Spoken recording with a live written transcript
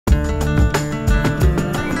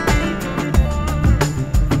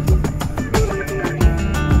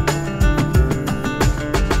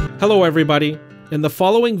Hello everybody. In the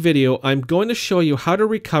following video, I'm going to show you how to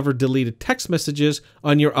recover deleted text messages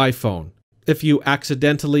on your iPhone. If you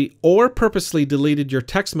accidentally or purposely deleted your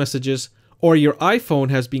text messages, or your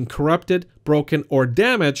iPhone has been corrupted, broken, or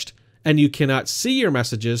damaged, and you cannot see your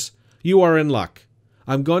messages, you are in luck.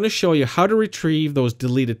 I'm going to show you how to retrieve those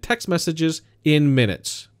deleted text messages in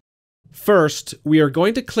minutes. First, we are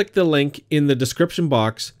going to click the link in the description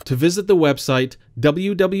box to visit the website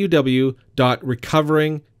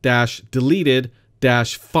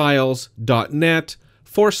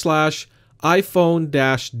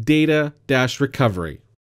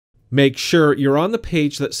Make sure you're on the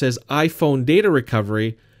page that says iPhone Data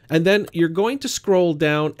Recovery, and then you're going to scroll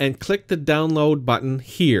down and click the download button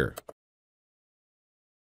here.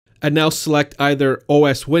 And now select either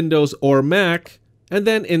OS Windows or Mac, and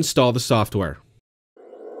then install the software.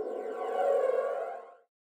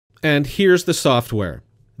 And here's the software.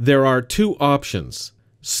 There are two options: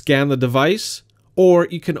 scan the device, or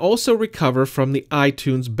you can also recover from the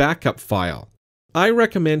iTunes backup file. I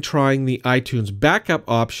recommend trying the iTunes backup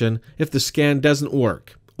option if the scan doesn't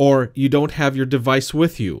work, or you don't have your device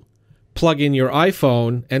with you. Plug in your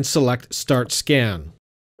iPhone and select Start Scan.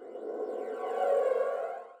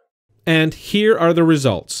 And here are the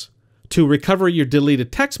results. To recover your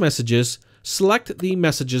deleted text messages, select the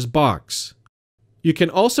Messages box. You can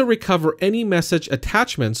also recover any message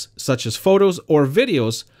attachments, such as photos or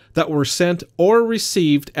videos, that were sent or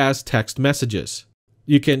received as text messages.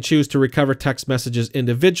 You can choose to recover text messages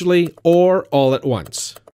individually or all at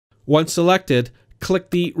once. Once selected, click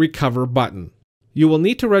the Recover button. You will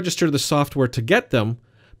need to register the software to get them,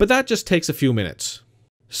 but that just takes a few minutes.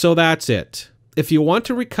 So that's it. If you want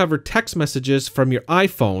to recover text messages from your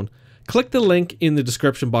iPhone, click the link in the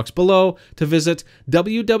description box below to visit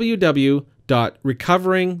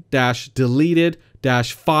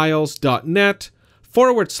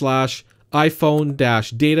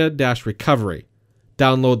www.recovering-deleted-files.net/iPhone-data-recovery.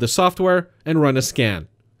 Download the software and run a scan.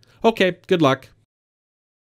 Okay, good luck.